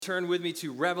Turn with me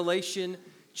to Revelation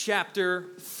chapter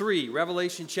 3.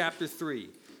 Revelation chapter 3.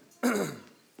 The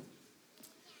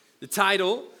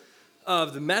title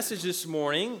of the message this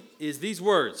morning is these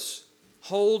words,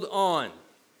 hold on.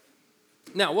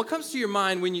 Now, what comes to your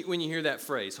mind when you hear that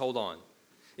phrase, hold on?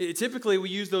 Typically, we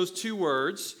use those two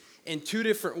words in two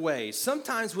different ways.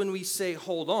 Sometimes when we say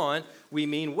hold on, we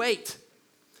mean wait.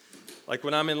 Like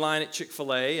when I'm in line at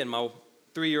Chick-fil-A and my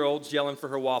 3-year-old's yelling for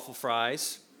her waffle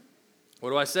fries. What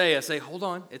do I say? I say, hold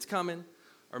on, it's coming.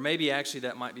 Or maybe actually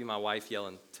that might be my wife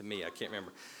yelling to me. I can't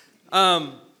remember.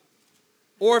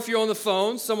 Or if you're on the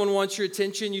phone, someone wants your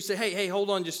attention, you say, hey, hold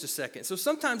on just a second. So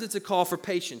sometimes it's a call for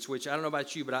patience, which I don't know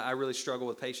about you, but I really struggle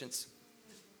with patience.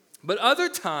 But other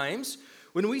times,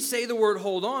 when we say the word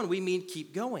hold on, we mean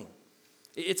keep going.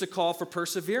 It's a call for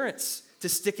perseverance, to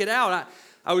stick it out.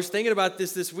 I was thinking about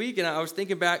this week, and I was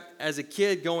thinking back as a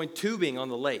kid going tubing on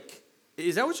the lake.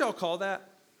 Is that what y'all call that?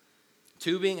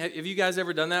 Tubing? Have you guys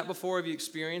ever done that before? Have you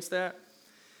experienced that?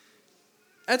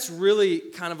 That's really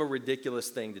kind of a ridiculous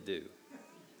thing to do.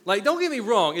 Like, don't get me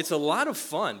wrong, it's a lot of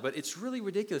fun, but it's really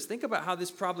ridiculous. Think about how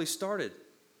this probably started.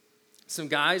 Some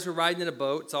guys were riding in a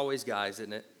boat. It's always guys,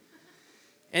 isn't it?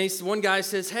 And one guy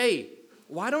says, hey,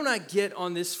 why don't I get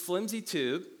on this flimsy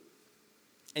tube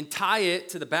and tie it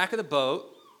to the back of the boat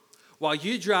while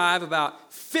you drive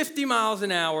about 50 miles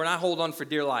an hour and I hold on for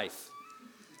dear life?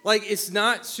 Like, it's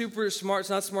not super smart. It's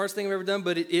not the smartest thing I've ever done,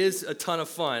 but it is a ton of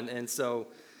fun, and so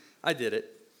I did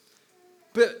it.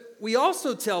 But we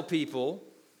also tell people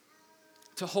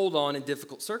to hold on in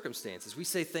difficult circumstances. We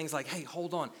say things like, hey,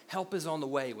 hold on. Help is on the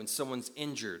way when someone's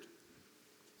injured.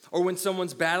 Or when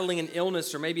someone's battling an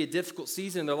illness or maybe a difficult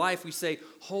season in their life, we say,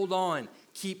 hold on,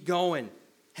 keep going,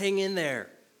 hang in there.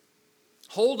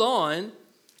 Hold on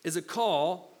is a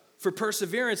call for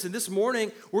perseverance. And this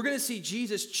morning, we're going to see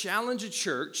Jesus challenge a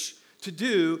church to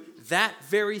do that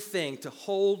very thing, to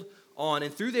hold on.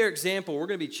 And through their example, we're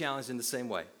going to be challenged in the same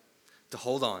way, to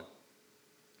hold on.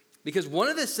 Because one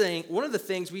of the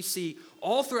things we see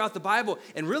all throughout the Bible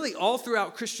and really all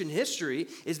throughout Christian history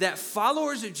is that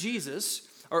followers of Jesus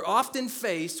are often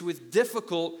faced with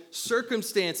difficult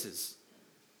circumstances.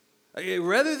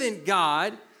 Rather than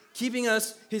God keeping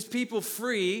us, his people,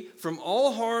 free from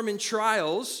all harm and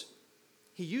trials,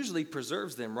 he usually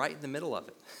preserves them right in the middle of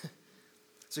it.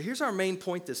 So here's our main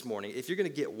point this morning. If you're going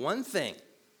to get one thing,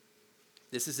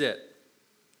 this is it.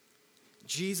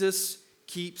 Jesus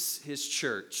keeps his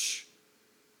church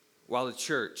while the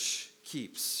church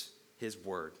keeps his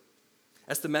word.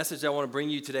 That's the message I want to bring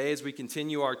you today as we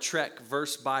continue our trek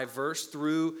verse by verse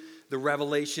through the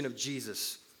revelation of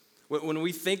Jesus. When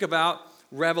we think about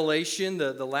Revelation,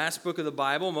 the last book of the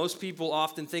Bible, most people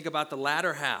often think about the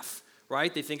latter half,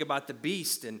 right? They think about the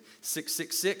beast and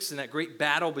 666 and that great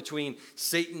battle between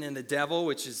Satan and the devil,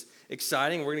 which is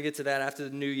exciting. We're going to get to that after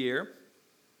the new year.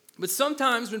 But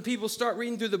sometimes when people start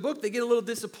reading through the book, they get a little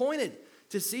disappointed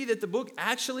to see that the book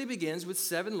actually begins with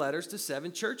 7 letters to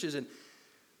 7 churches. And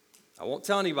I won't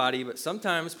tell anybody, but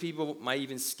sometimes people might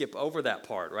even skip over that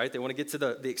part, right? They want to get to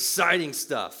the exciting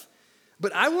stuff.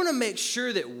 But I want to make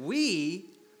sure that we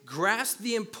grasp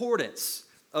the importance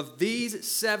of these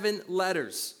 7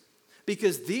 letters,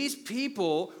 because these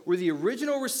people were the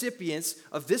original recipients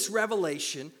of this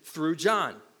revelation through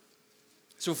John.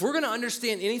 So if we're going to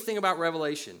understand anything about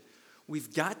Revelation,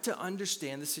 we've got to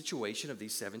understand the situation of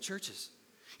these 7 churches.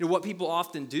 You know, what people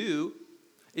often do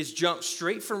is jump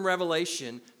straight from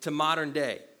Revelation to modern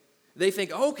day. They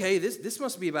think, okay, this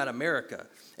must be about America.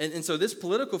 And so this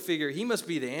political figure, he must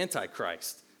be the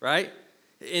Antichrist, right?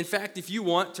 In fact, if you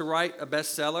want to write a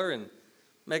bestseller and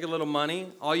make a little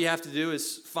money, all you have to do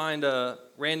is find a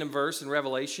random verse in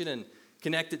Revelation and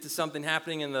connect it to something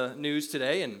happening in the news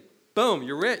today, and boom,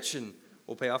 you're rich, and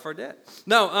we'll pay off our debt.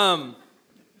 No,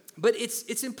 but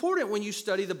it's important when you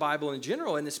study the Bible in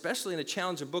general, and especially in a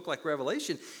challenging book like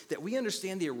Revelation, that we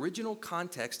understand the original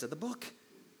context of the book.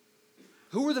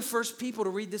 Who were the first people to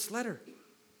read this letter?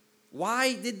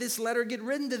 Why did this letter get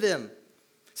written to them?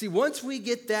 See, once we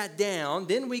get that down,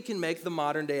 then we can make the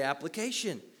modern day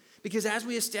application. Because as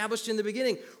we established in the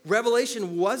beginning,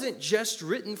 Revelation wasn't just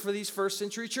written for these first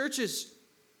century churches.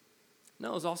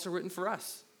 No, it was also written for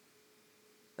us.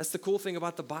 That's the cool thing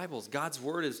about the Bible is God's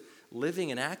word is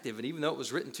living and active. And even though it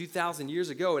was written 2,000 years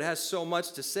ago, it has so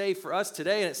much to say for us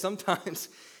today. And sometimes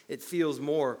it feels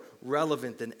more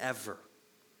relevant than ever.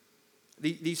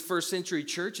 These first century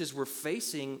churches were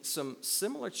facing some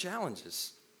similar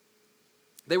challenges.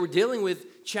 They were dealing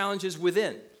with challenges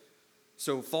within.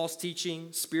 So false teaching,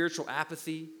 spiritual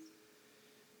apathy.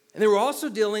 And they were also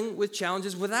dealing with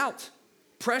challenges without.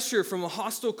 pressure from a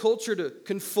hostile culture to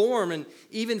conform, and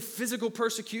even physical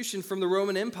persecution from the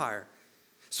Roman Empire.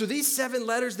 So these 7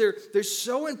 letters, they're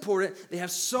so important. They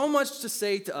have so much to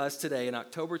say to us today in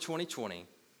October 2020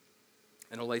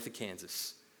 in Olathe,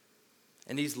 Kansas.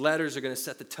 And these letters are going to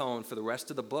set the tone for the rest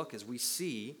of the book as we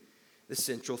see the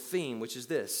central theme, which is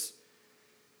this: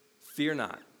 fear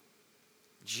not,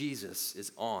 Jesus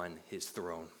is on his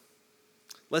throne.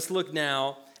 Let's look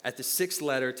now at the 6th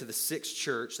letter to the 6th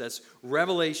church. That's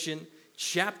Revelation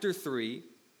chapter 3.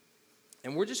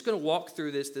 And we're just going to walk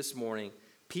through this morning,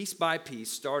 piece by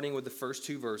piece, starting with the first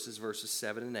 2 verses, verses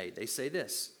 7 and 8. They say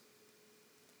this: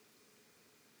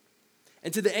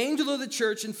 "And to the angel of the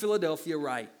church in Philadelphia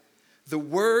write, the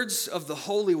words of the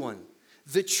Holy One,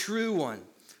 the true One,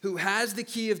 who has the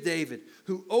key of David,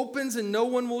 who opens and no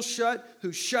one will shut,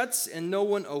 who shuts and no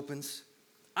one opens.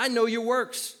 I know your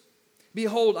works.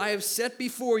 Behold, I have set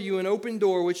before you an open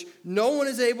door which no one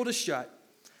is able to shut.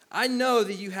 I know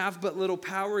that you have but little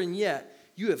power, and yet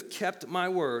you have kept my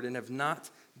word and have not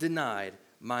denied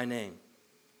my name."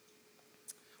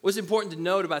 What's important to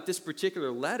note about this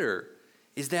particular letter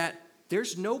is that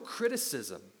there's no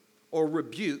criticism or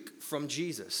rebuke from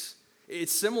Jesus.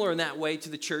 It's similar in that way to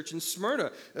the church in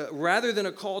Smyrna. Rather than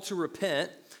a call to repent,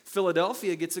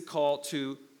 Philadelphia gets a call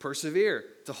to persevere,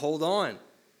 to hold on.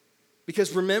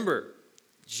 Because remember,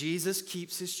 Jesus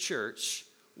keeps his church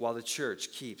while the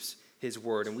church keeps his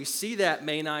word. And we see that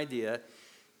main idea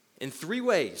in 3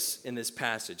 ways in this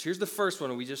passage. Here's the first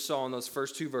one we just saw in those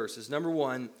first 2 verses. Number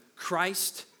 1,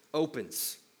 Christ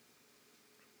opens.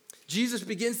 Jesus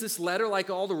begins this letter like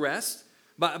all the rest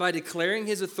by declaring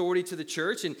his authority to the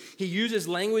church, and he uses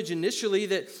language initially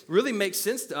that really makes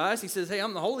sense to us. He says, hey,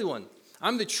 I'm the Holy One.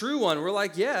 I'm the true one. We're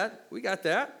like, yeah, we got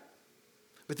that.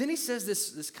 But then he says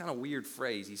this kind of weird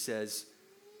phrase. He says,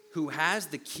 who has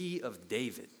the key of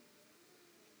David.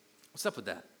 What's up with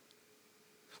that?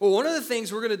 Well, one of the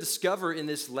things we're going to discover in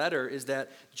this letter is that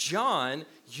John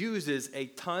uses a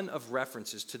ton of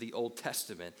references to the Old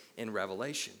Testament in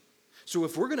Revelation. So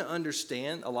if we're going to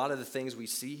understand a lot of the things we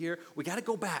see here, we got to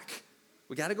go back.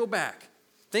 We got to go back.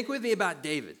 Think with me about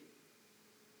David.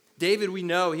 David, we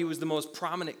know he was the most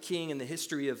prominent king in the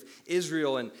history of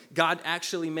Israel, and God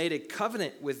actually made a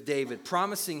covenant with David,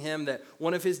 promising him that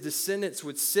one of his descendants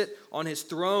would sit on his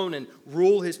throne and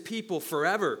rule his people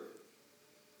forever.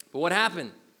 But what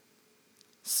happened?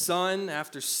 Son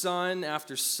after son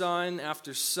after son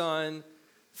after son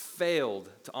failed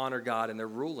to honor God in their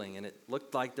ruling, and it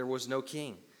looked like there was no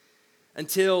king.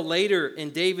 Until later in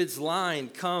David's line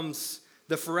comes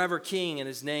the forever king, and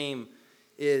his name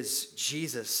is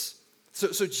Jesus.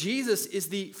 So Jesus is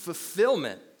the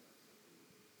fulfillment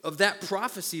of that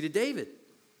prophecy to David.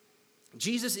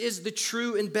 Jesus is the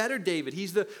true and better David.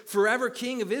 He's the forever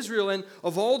king of Israel and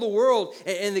of all the world.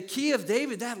 And the key of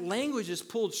David, that language is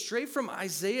pulled straight from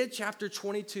Isaiah chapter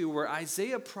 22, where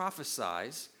Isaiah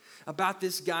prophesies about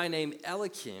this guy named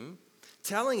Eliakim,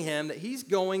 telling him that he's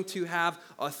going to have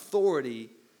authority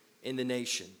in the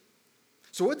nation.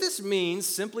 So what this means,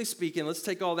 simply speaking, let's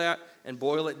take all that and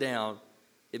boil it down.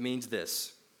 It means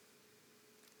this: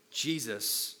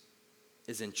 Jesus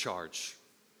is in charge.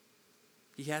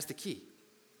 He has the key.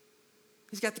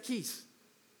 He's got the keys.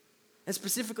 And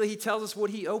specifically, he tells us what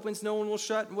he opens, no one will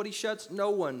shut, and what he shuts, no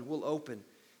one will open.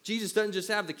 Jesus doesn't just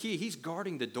have the key, he's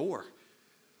guarding the door.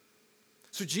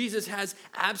 So Jesus has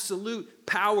absolute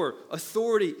power,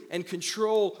 authority, and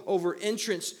control over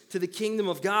entrance to the kingdom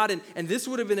of God. And this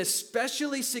would have been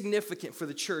especially significant for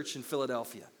the church in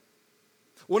Philadelphia.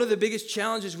 One of the biggest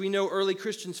challenges we know early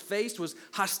Christians faced was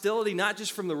hostility, not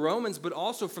just from the Romans, but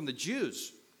also from the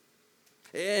Jews.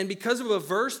 And because of a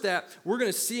verse that we're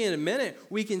going to see in a minute,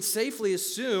 we can safely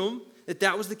assume that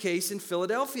that was the case in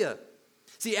Philadelphia.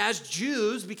 See, as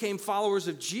Jews became followers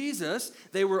of Jesus,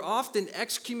 they were often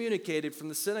excommunicated from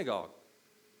the synagogue.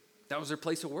 That was their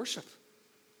place of worship.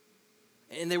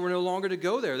 And they were no longer to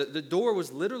go there. The door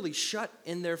was literally shut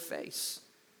in their face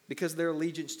because of their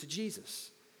allegiance to Jesus.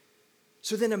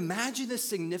 So then imagine the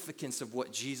significance of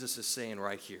what Jesus is saying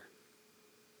right here.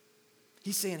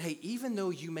 He's saying, hey, even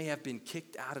though you may have been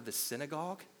kicked out of the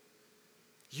synagogue,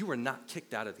 you are not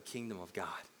kicked out of the kingdom of God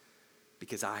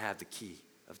because I have the key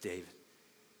of David.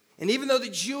 And even though the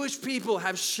Jewish people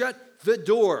have shut the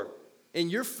door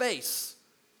in your face,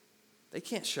 they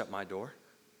can't shut my door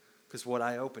because what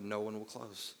I open, no one will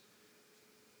close.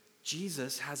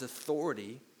 Jesus has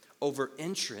authority over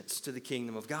entrance to the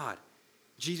kingdom of God.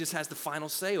 Jesus has the final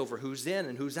say over who's in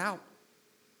and who's out.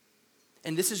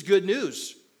 And this is good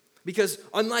news because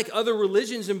unlike other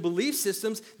religions and belief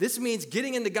systems, this means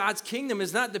getting into God's kingdom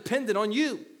is not dependent on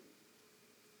you.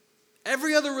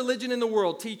 Every other religion in the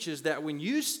world teaches that when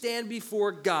you stand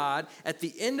before God at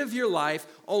the end of your life,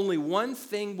 only one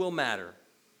thing will matter.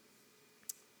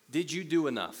 Did you do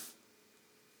enough?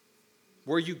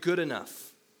 Were you good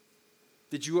enough?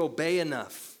 Did you obey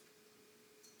enough?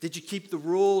 Did you keep the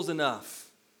rules enough?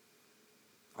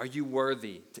 Are you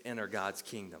worthy to enter God's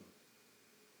kingdom?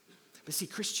 But see,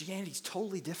 Christianity is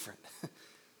totally different.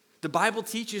 The Bible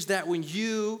teaches that when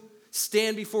you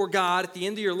stand before God at the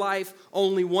end of your life,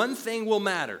 only one thing will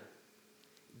matter.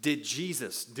 Did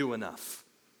Jesus do enough?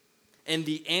 And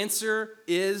the answer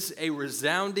is a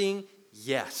resounding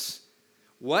yes.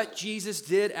 What Jesus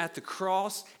did at the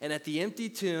cross and at the empty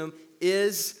tomb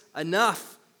is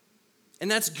enough. And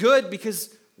that's good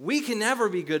because we can never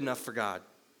be good enough for God.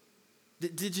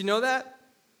 Did you know that?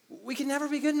 We can never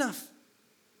be good enough.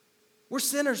 We're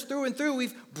sinners through and through.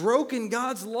 We've broken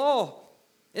God's law.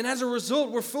 And as a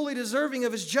result, we're fully deserving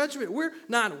of his judgment. We're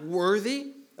not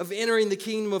worthy of entering the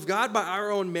kingdom of God by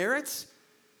our own merits.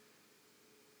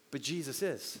 But Jesus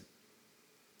is.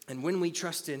 And when we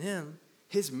trust in him,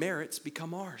 his merits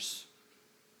become ours.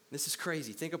 This is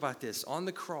crazy. Think about this. On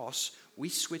the cross, we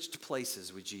switched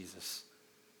places with Jesus.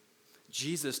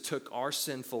 Jesus took our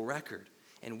sinful record,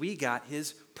 and we got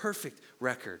his perfect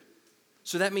record.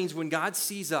 So that means when God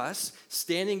sees us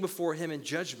standing before him in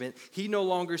judgment, he no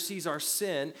longer sees our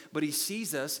sin, but he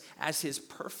sees us as his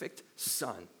perfect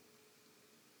son.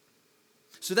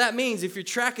 So that means, if you're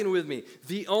tracking with me,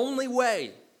 the only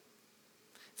way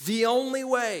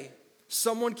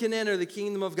someone can enter the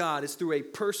kingdom of God is through a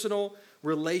personal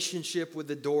relationship with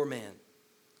the doorman,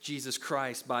 Jesus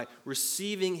Christ, by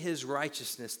receiving his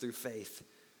righteousness through faith.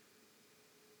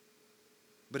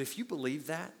 But if you believe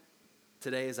that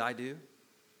today as I do,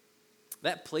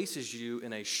 that places you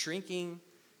in a shrinking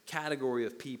category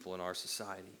of people in our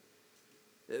society.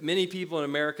 Many people in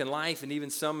American life, and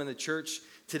even some in the church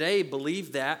today,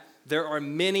 believe that there are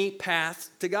many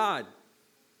paths to God.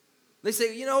 They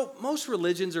say, most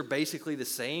religions are basically the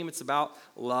same. It's about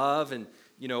love and,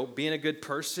 being a good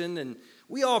person. And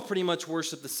we all pretty much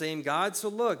worship the same God. So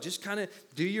look, just kind of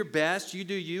do your best. You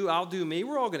do you, I'll do me.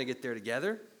 We're all going to get there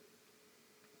together.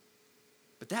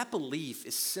 But that belief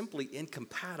is simply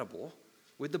incompatible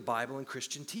with the Bible and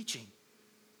Christian teaching.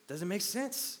 Doesn't make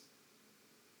sense.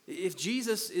 If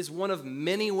Jesus is one of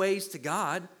many ways to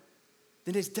God,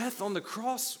 then his death on the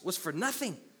cross was for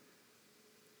nothing.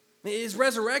 His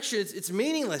resurrection, it's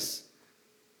meaningless.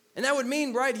 And that would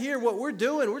mean right here what we're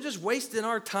doing, we're just wasting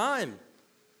our time.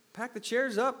 Pack the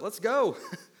chairs up, let's go.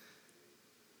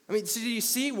 So do you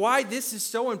see why this is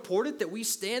so important that we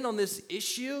stand on this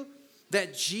issue?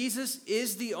 That Jesus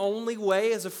is the only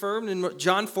way, as affirmed in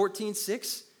John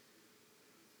 14:6.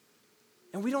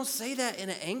 And we don't say that in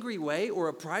an angry way or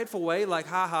a prideful way, like,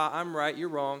 ha, I'm right, you're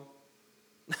wrong.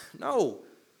 No,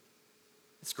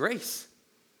 it's grace.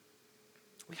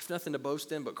 We have nothing to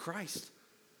boast in but Christ.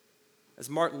 As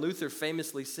Martin Luther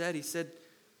famously said, he said,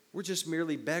 we're just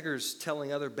merely beggars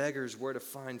telling other beggars where to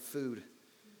find food.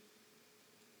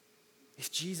 If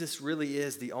Jesus really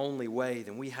is the only way,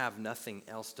 then we have nothing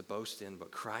else to boast in but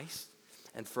Christ.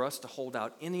 And for us to hold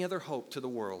out any other hope to the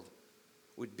world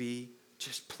would be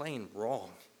just plain wrong.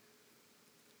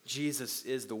 Jesus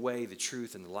is the way, the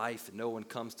truth, and the life, and no one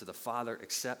comes to the Father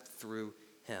except through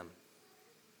him.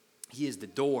 He is the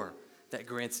door that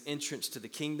grants entrance to the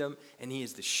kingdom, and he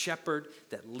is the shepherd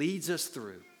that leads us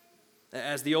through.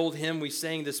 As the old hymn we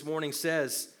sang this morning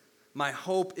says, my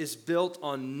hope is built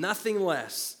on nothing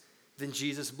less than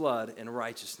Jesus' blood and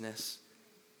righteousness.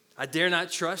 I dare not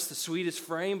trust the sweetest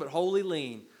frame, but wholly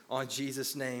lean on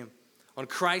Jesus' name. On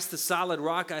Christ, the solid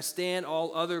rock I stand.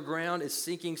 All other ground is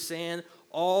sinking sand.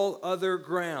 All other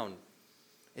ground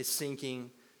is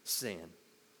sinking sand.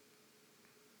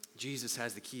 Jesus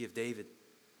has the key of David.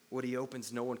 What he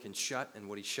opens, no one can shut, and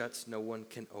what he shuts, no one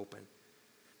can open.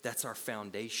 That's our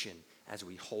foundation as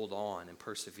we hold on and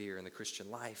persevere in the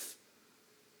Christian life.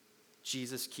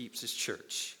 Jesus keeps his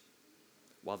church,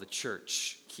 while the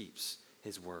church keeps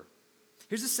his word.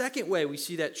 Here's the second way we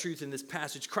see that truth in this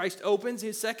passage. Christ opens,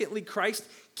 and secondly, Christ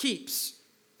keeps.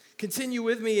 Continue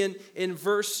with me in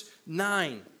verse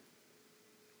 9.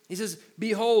 He says,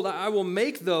 behold, I will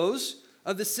make those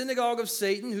of the synagogue of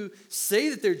Satan who say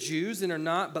that they're Jews and are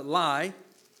not, but lie.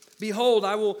 Behold,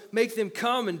 I will make them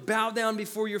come and bow down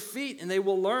before your feet, and they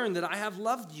will learn that I have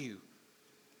loved you.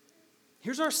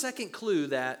 Here's our second clue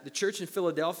that the church in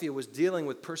Philadelphia was dealing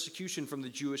with persecution from the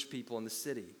Jewish people in the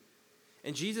city.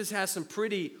 And Jesus has some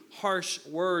pretty harsh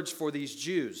words for these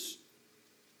Jews.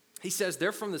 He says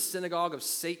they're from the synagogue of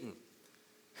Satan.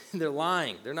 They're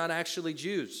lying. They're not actually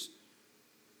Jews.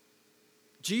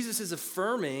 Jesus is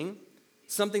affirming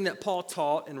Something that Paul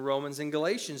taught in Romans and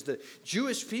Galatians. The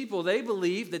Jewish people, they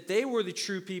believed that they were the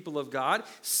true people of God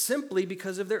simply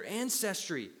because of their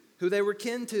ancestry, who they were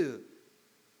kin to.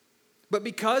 But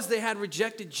because they had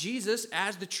rejected Jesus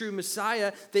as the true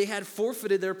Messiah, they had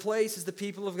forfeited their place as the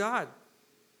people of God.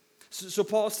 So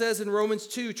Paul says in Romans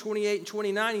 2, 28 and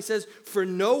 29, he says, "For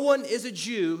no one is a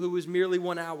Jew who is merely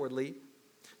one outwardly,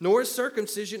 nor is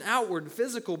circumcision outward and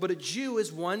physical, but a Jew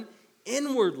is one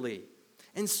inwardly.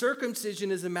 And circumcision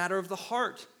is a matter of the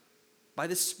heart, by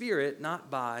the Spirit,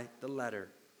 not by the letter."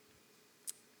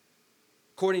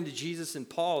 According to Jesus and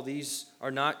Paul, these are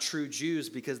not true Jews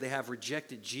because they have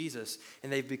rejected Jesus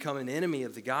and they've become an enemy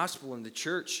of the gospel and the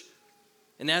church.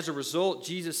 And as a result,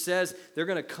 Jesus says they're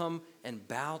going to come and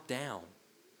bow down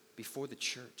before the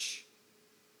church.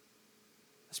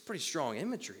 That's pretty strong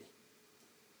imagery.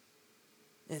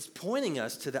 And it's pointing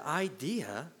us to the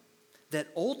idea that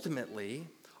ultimately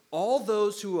all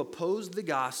those who oppose the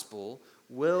gospel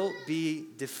will be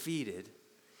defeated,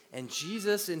 and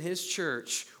Jesus and his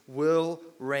church will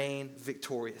reign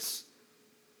victorious.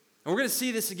 And we're going to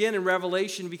see this again in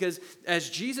Revelation, because as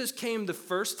Jesus came the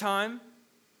first time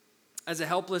as a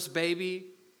helpless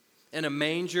baby in a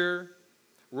manger,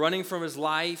 running from his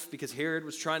life because Herod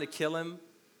was trying to kill him,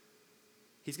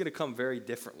 he's going to come very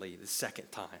differently the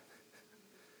second time.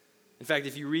 In fact,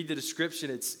 if you read the description,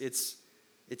 it's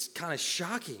kind of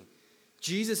shocking.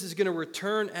 Jesus is going to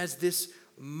return as this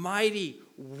mighty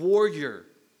warrior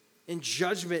in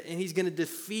judgment, and he's going to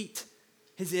defeat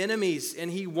his enemies, and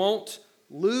he won't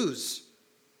lose.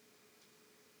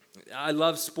 I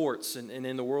love sports, and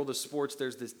in the world of sports,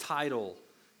 there's this title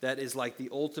that is like the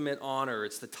ultimate honor.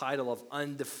 It's the title of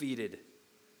undefeated.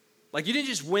 Like, you didn't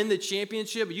just win the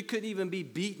championship, you couldn't even be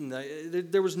beaten.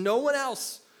 There was no one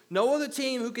else, no other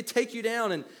team who could take you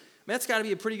down, and that's got to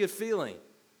be a pretty good feeling.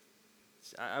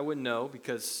 I wouldn't know,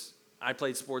 because I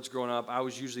played sports growing up. I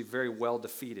was usually very well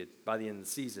defeated by the end of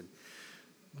the season.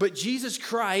 But Jesus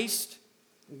Christ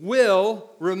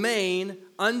will remain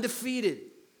undefeated.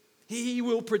 He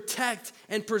will protect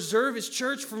and preserve his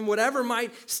church from whatever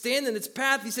might stand in its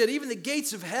path. He said, even the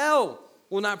gates of hell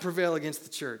will not prevail against the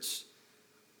church.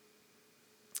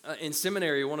 In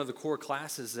seminary, one of the core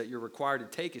classes that you're required to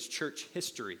take is church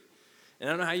history. And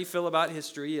I don't know how you feel about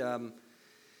history.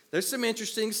 There's some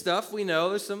interesting stuff, we know.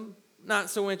 There's some not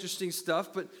so interesting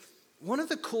stuff. But one of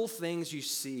the cool things you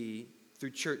see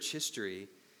through church history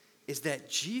is that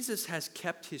Jesus has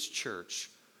kept his church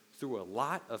through a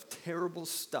lot of terrible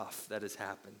stuff that has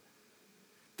happened.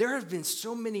 There have been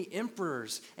so many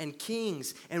emperors and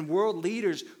kings and world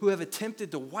leaders who have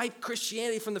attempted to wipe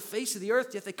Christianity from the face of the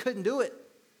earth, yet they couldn't do it.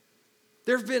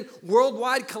 There have been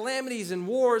worldwide calamities and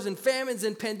wars and famines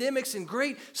and pandemics and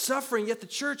great suffering, yet the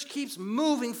church keeps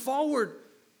moving forward.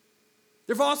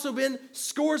 There have also been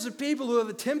scores of people who have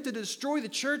attempted to destroy the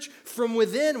church from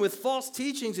within with false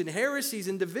teachings and heresies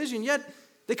and division, yet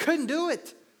they couldn't do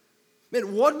it.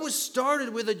 Man, what was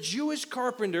started with a Jewish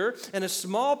carpenter and a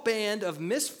small band of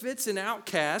misfits and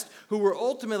outcasts who were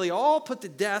ultimately all put to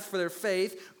death for their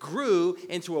faith grew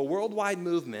into a worldwide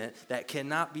movement that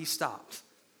cannot be stopped.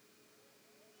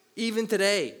 Even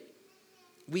today,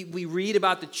 we read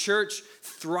about the church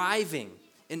thriving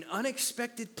in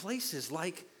unexpected places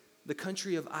like the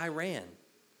country of Iran.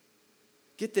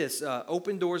 Get this,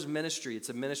 Open Doors Ministry. It's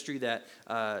a ministry that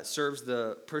serves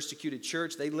the persecuted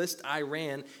church. They list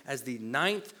Iran as the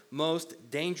 9th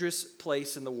most dangerous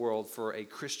place in the world for a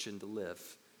Christian to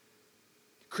live.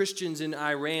 Christians in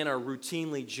Iran are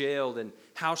routinely jailed and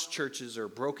house churches are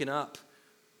broken up.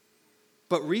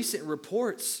 But recent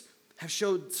reports have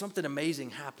showed something amazing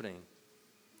happening.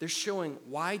 They're showing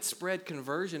widespread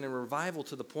conversion and revival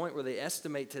to the point where they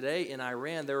estimate today in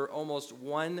Iran there are almost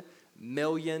 1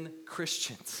 million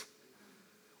Christians.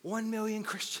 1 million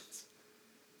Christians.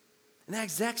 And that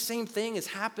exact same thing is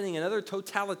happening in other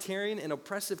totalitarian and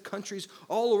oppressive countries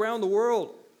all around the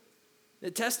world.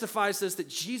 It testifies to us that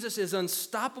Jesus is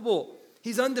unstoppable.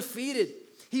 He's undefeated.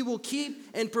 He will keep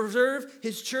and preserve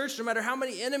his church no matter how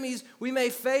many enemies we may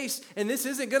face. And this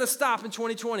isn't going to stop in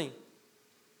 2020.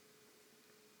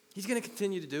 He's going to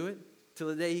continue to do it till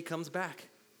the day he comes back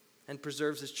and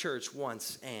preserves his church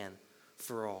once and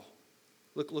for all.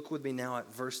 Look with me now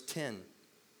at verse 10.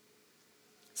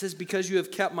 It says, because you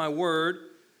have kept my word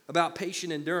about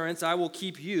patient endurance, I will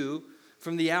keep you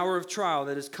from the hour of trial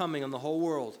that is coming on the whole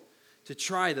world to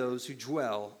try those who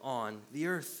dwell on the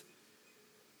earth.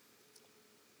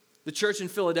 The church in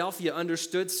Philadelphia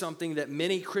understood something that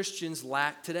many Christians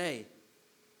lack today.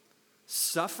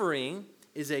 Suffering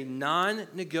is a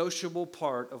non-negotiable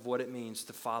part of what it means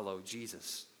to follow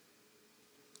Jesus.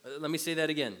 Let me say that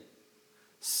again.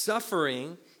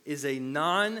 Suffering is a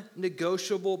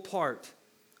non-negotiable part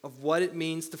of what it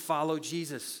means to follow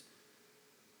Jesus.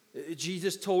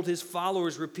 Jesus told his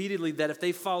followers repeatedly that if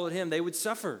they followed him, they would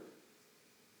suffer.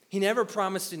 He never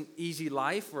promised an easy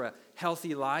life or a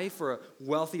healthy life or a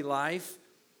wealthy life.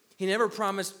 He never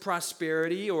promised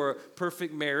prosperity or a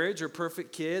perfect marriage or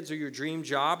perfect kids or your dream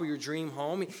job or your dream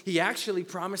home. He actually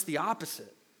promised the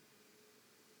opposite.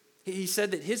 He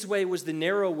said that his way was the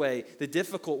narrow way, the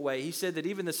difficult way. He said that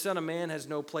even the Son of Man has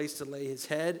no place to lay his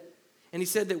head. And he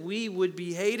said that we would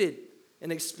be hated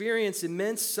and experience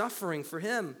immense suffering for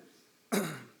him. The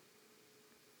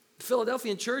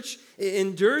Philadelphian church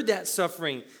endured that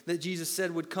suffering that Jesus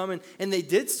said would come, and they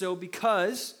did so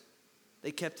because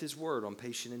they kept his word on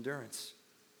patient endurance.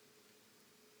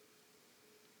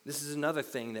 This is another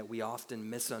thing that we often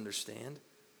misunderstand.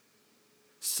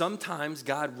 Sometimes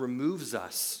God removes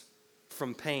us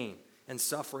from pain and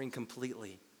suffering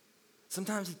completely.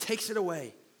 Sometimes he takes it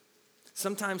away.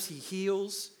 Sometimes he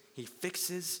heals, he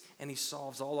fixes, and he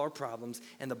solves all our problems.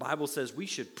 And the Bible says we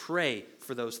should pray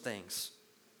for those things.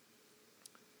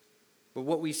 But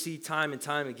what we see time and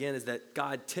time again is that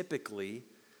God typically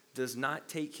does not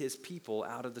take his people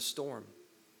out of the storm,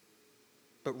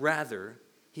 but rather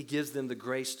he gives them the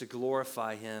grace to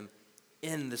glorify him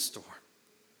in the storm.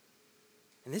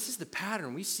 And this is the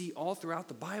pattern we see all throughout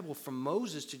the Bible, from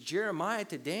Moses to Jeremiah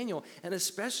to Daniel, and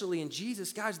especially in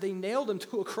Jesus. Guys, they nailed him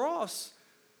to a cross.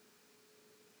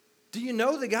 Do you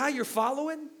know the guy you're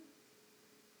following?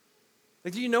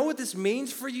 Like, do you know what this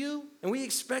means for you? And we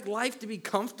expect life to be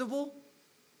comfortable.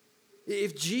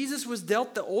 If Jesus was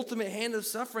dealt the ultimate hand of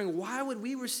suffering, why would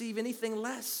we receive anything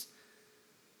less?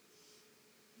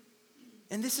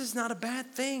 And this is not a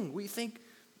bad thing. We think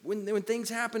when things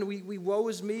happen, we woe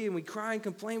is me and we cry and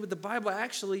complain. But the Bible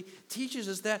actually teaches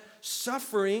us that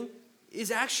suffering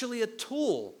is actually a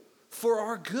tool for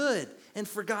our good and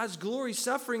for God's glory.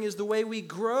 Suffering is the way we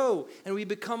grow and we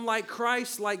become like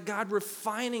Christ, like God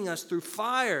refining us through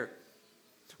fire.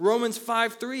 Romans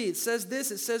 5:3, it says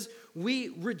this. It says, we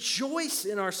rejoice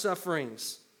in our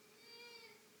sufferings.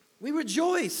 We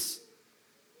rejoice,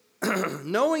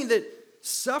 knowing that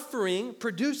suffering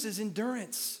produces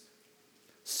endurance.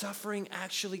 Suffering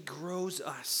actually grows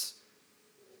us.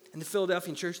 And the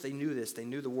Philadelphian church, they knew this. They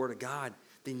knew the Word of God.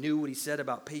 They knew what he said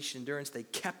about patient endurance. They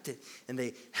kept it, and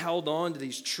they held on to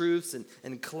these truths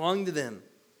and clung to them.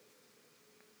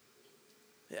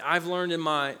 I've learned in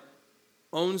my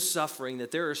own suffering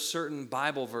that there are certain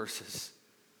Bible verses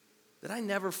that I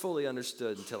never fully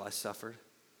understood until I suffered.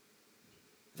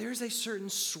 There's a certain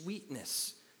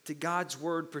sweetness to God's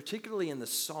word, particularly in the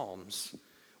Psalms,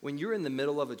 when you're in the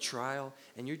middle of a trial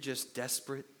and you're just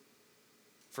desperate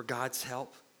for God's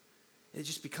help. It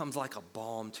just becomes like a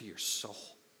balm to your soul.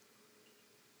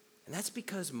 And that's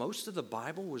because most of the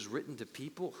Bible was written to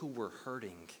people who were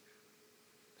hurting,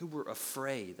 who were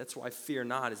afraid. That's why fear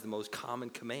not is the most common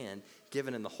command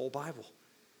given in the whole Bible.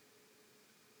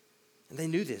 And they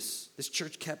knew this. This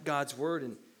church kept God's word,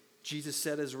 and Jesus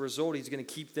said as a result, he's going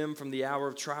to keep them from the hour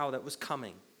of trial that was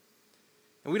coming.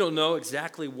 And we don't know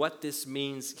exactly what this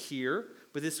means here,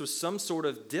 but this was some sort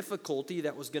of difficulty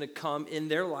that was going to come in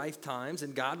their lifetimes,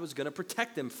 and God was going to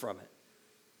protect them from it.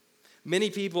 Many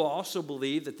people also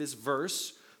believe that this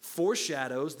verse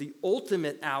foreshadows the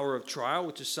ultimate hour of trial,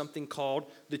 which is something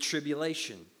called the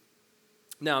tribulation.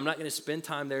 Now, I'm not going to spend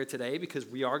time there today because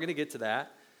we are going to get to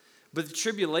that. But the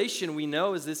tribulation, we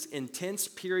know, is this intense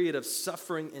period of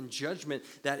suffering and judgment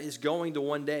that is going to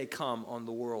one day come on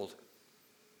the world.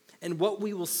 And what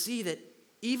we will see that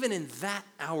even in that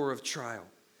hour of trial,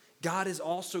 God is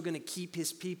also going to keep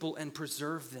his people and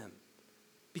preserve them,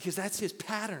 because that's his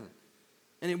pattern,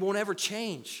 and it won't ever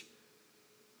change.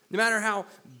 No matter how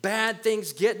bad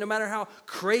things get, no matter how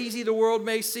crazy the world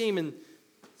may seem, and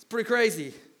it's pretty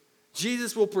crazy,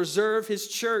 Jesus will preserve his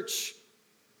church.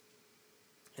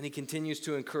 And he continues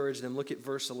to encourage them. Look at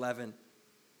verse 11.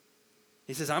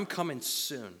 He says, I'm coming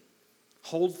soon.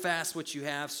 Hold fast what you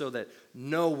have so that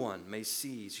no one may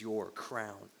seize your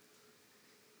crown.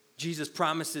 Jesus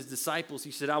promised his disciples,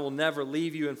 he said, I will never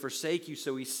leave you and forsake you.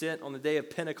 So he sent on the day of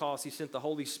Pentecost, he sent the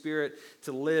Holy Spirit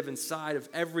to live inside of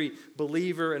every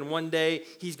believer. And one day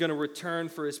he's going to return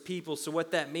for his people. So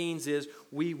what that means is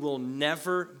we will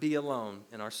never be alone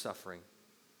in our suffering.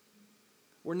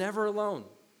 We're never alone.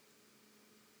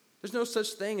 There's no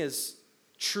such thing as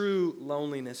true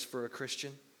loneliness for a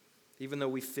Christian, even though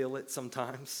we feel it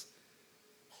sometimes.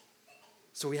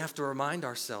 So we have to remind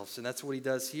ourselves, and that's what he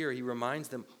does here. He reminds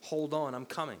them, hold on, I'm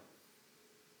coming.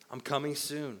 I'm coming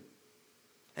soon.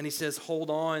 And he says,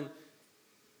 hold on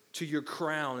to your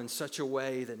crown in such a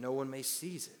way that no one may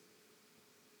seize it.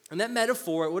 And that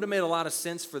metaphor, it would have made a lot of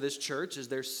sense for this church as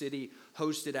their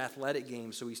city-hosted athletic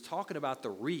games. So he's talking about the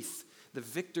wreath, the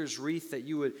victor's wreath that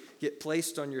you would get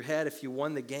placed on your head if you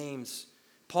won the games.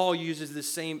 Paul uses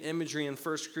this same imagery in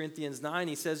 1 Corinthians 9.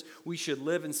 He says we should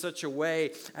live in such a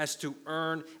way as to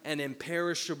earn an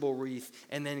imperishable wreath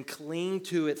and then cling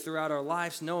to it throughout our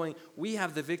lives, knowing we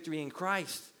have the victory in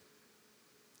Christ.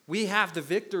 We have the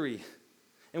victory,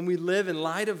 and we live in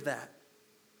light of that.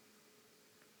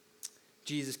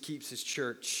 Jesus keeps his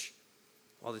church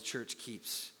while the church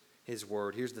keeps his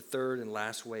word. Here's the third and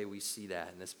last way we see that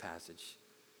in this passage.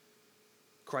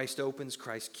 Christ opens,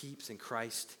 Christ keeps, and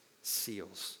Christ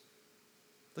seals.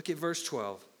 Look at verse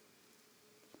 12.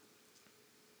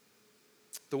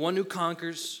 The one who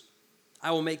conquers,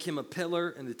 I will make him a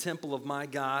pillar in the temple of my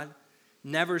God.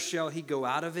 Never shall he go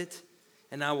out of it.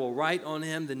 And I will write on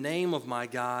him the name of my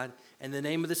God and the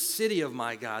name of the city of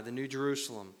my God, the New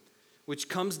Jerusalem, which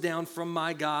comes down from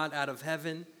my God out of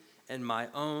heaven, and my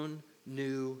own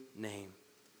new name.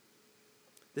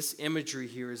 This imagery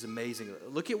here is amazing.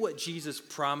 Look at what Jesus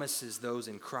promises those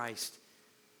in Christ.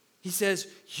 He says,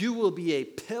 you will be a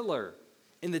pillar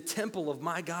in the temple of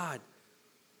my God.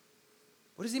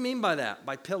 What does he mean by that,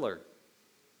 by pillar?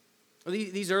 Well,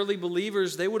 these early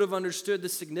believers, they would have understood the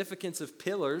significance of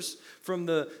pillars from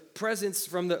the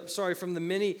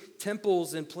many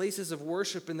temples and places of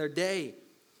worship in their day.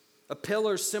 A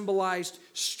pillar symbolized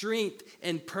strength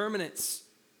and permanence.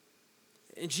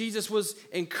 And Jesus was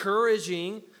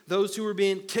encouraging those who were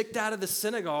being kicked out of the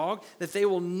synagogue that they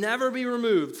will never be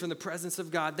removed from the presence of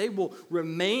God. They will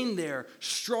remain there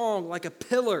strong like a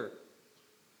pillar.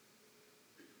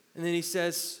 And then he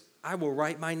says, I will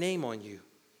write my name on you.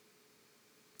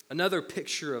 Another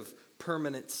picture of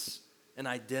permanence and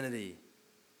identity.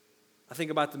 I think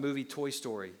about the movie Toy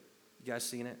Story. You guys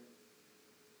seen it?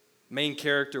 Main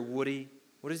character, Woody.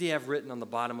 What does he have written on the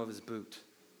bottom of his boot?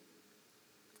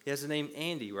 He has the name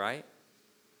Andy, right?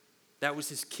 That was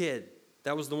his kid.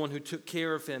 That was the one who took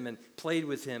care of him and played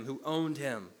with him, who owned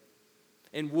him.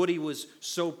 And Woody was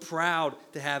so proud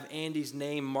to have Andy's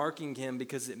name marking him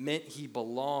because it meant he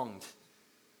belonged.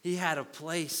 He had a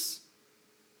place.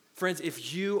 Friends,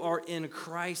 if you are in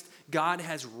Christ, God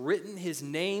has written his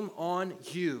name on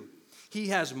you. He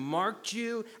has marked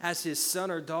you as his son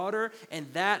or daughter,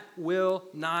 and that will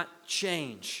not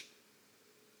change.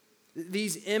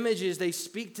 These images, they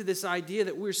speak to this idea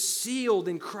that we're sealed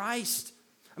in Christ.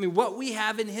 I mean, what we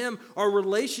have in him, our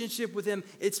relationship with him,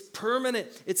 it's permanent,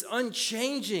 it's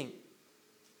unchanging.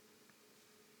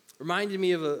 Reminded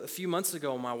me of a few months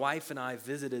ago, my wife and I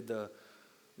visited the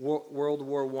World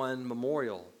War I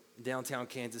Memorial in downtown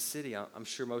Kansas City. I'm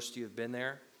sure most of you have been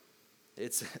there.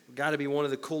 It's got to be one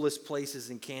of the coolest places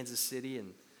in Kansas City,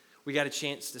 and we got a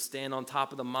chance to stand on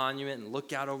top of the monument and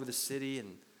look out over the city,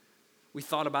 and we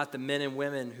thought about the men and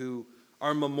women who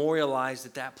are memorialized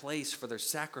at that place for their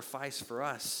sacrifice for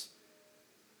us.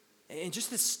 And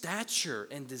just the stature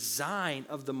and design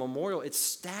of the memorial, it's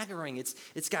staggering.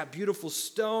 It's got beautiful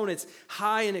stone. It's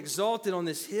high and exalted on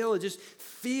this hill. It just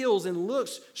feels and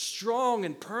looks strong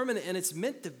and permanent, and it's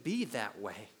meant to be that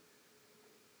way.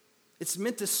 It's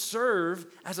meant to serve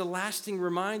as a lasting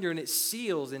reminder, and it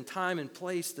seals in time and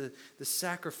place the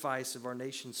sacrifice of our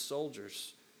nation's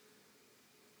soldiers.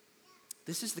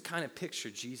 This is the kind of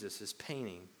picture Jesus is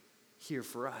painting here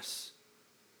for us.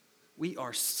 We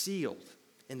are sealed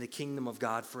in the kingdom of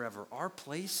God forever. Our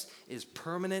place is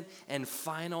permanent and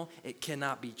final. It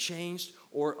cannot be changed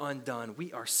or undone.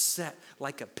 We are set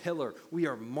like a pillar. We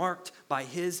are marked by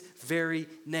his very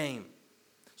name.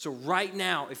 So right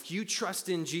now, if you trust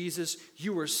in Jesus,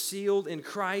 you are sealed in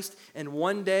Christ, and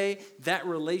one day that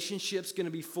relationship's going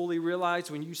to be fully realized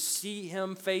when you see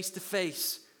him face to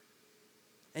face,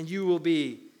 and you will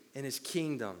be in his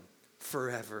kingdom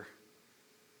forever.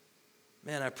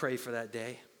 Man, I pray for that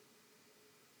day.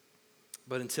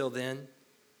 But until then,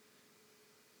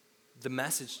 the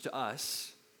message to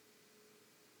us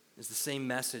is the same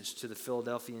message to the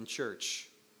Philadelphian church.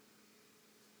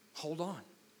 Hold on.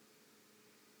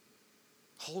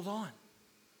 Hold on.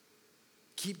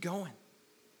 Keep going.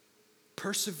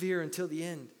 Persevere until the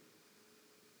end.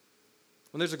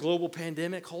 When there's a global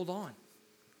pandemic, hold on.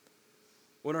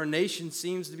 When our nation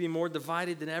seems to be more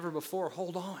divided than ever before,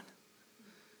 hold on.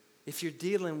 If you're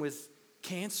dealing with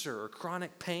cancer or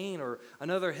chronic pain or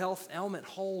another health ailment,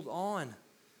 hold on.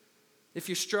 If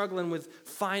you're struggling with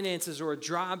finances or a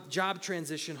job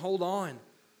transition, hold on.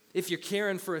 If you're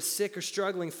caring for a sick or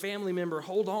struggling family member,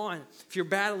 hold on. If you're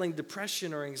battling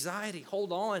depression or anxiety,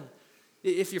 hold on.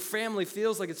 If your family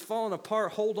feels like it's falling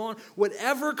apart, hold on.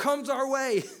 Whatever comes our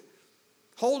way,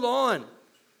 hold on.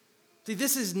 See,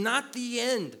 this is not the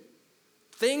end.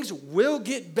 Things will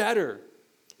get better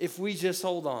if we just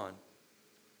hold on.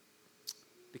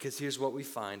 Because here's what we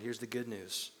find. Here's the good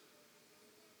news.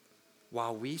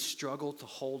 While we struggle to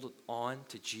hold on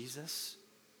to Jesus,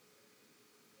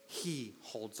 he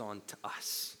holds on to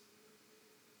us.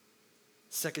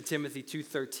 2 Timothy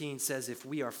 2:13 says, if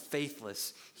we are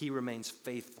faithless, he remains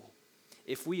faithful.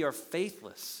 If we are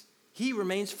faithless, he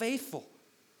remains faithful.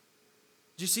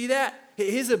 Do you see that?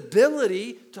 His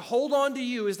ability to hold on to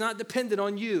you is not dependent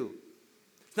on you.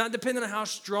 It's not dependent on how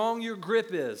strong your grip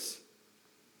is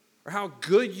or how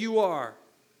good you are.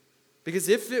 Because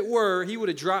if it were, he would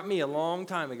have dropped me a long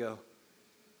time ago.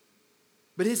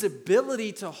 But his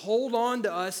ability to hold on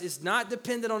to us is not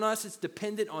dependent on us. It's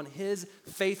dependent on his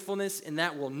faithfulness, and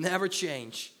that will never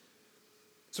change.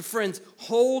 So friends,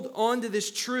 hold on to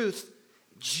this truth.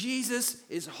 Jesus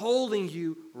is holding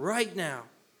you right now,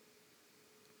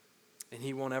 and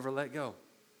he won't ever let go.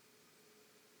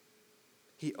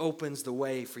 He opens the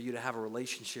way for you to have a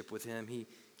relationship with him. He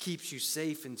keeps you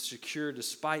safe and secure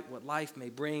despite what life may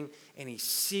bring, and he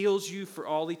seals you for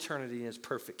all eternity in his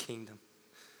perfect kingdom.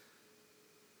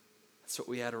 That's what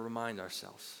we had to remind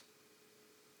ourselves.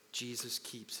 Jesus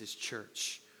keeps his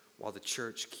church while the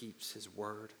church keeps his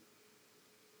word.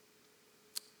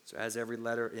 So as every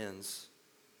letter ends,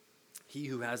 he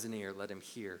who has an ear, let him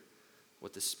hear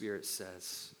what the Spirit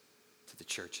says to the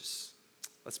churches.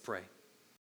 Let's pray.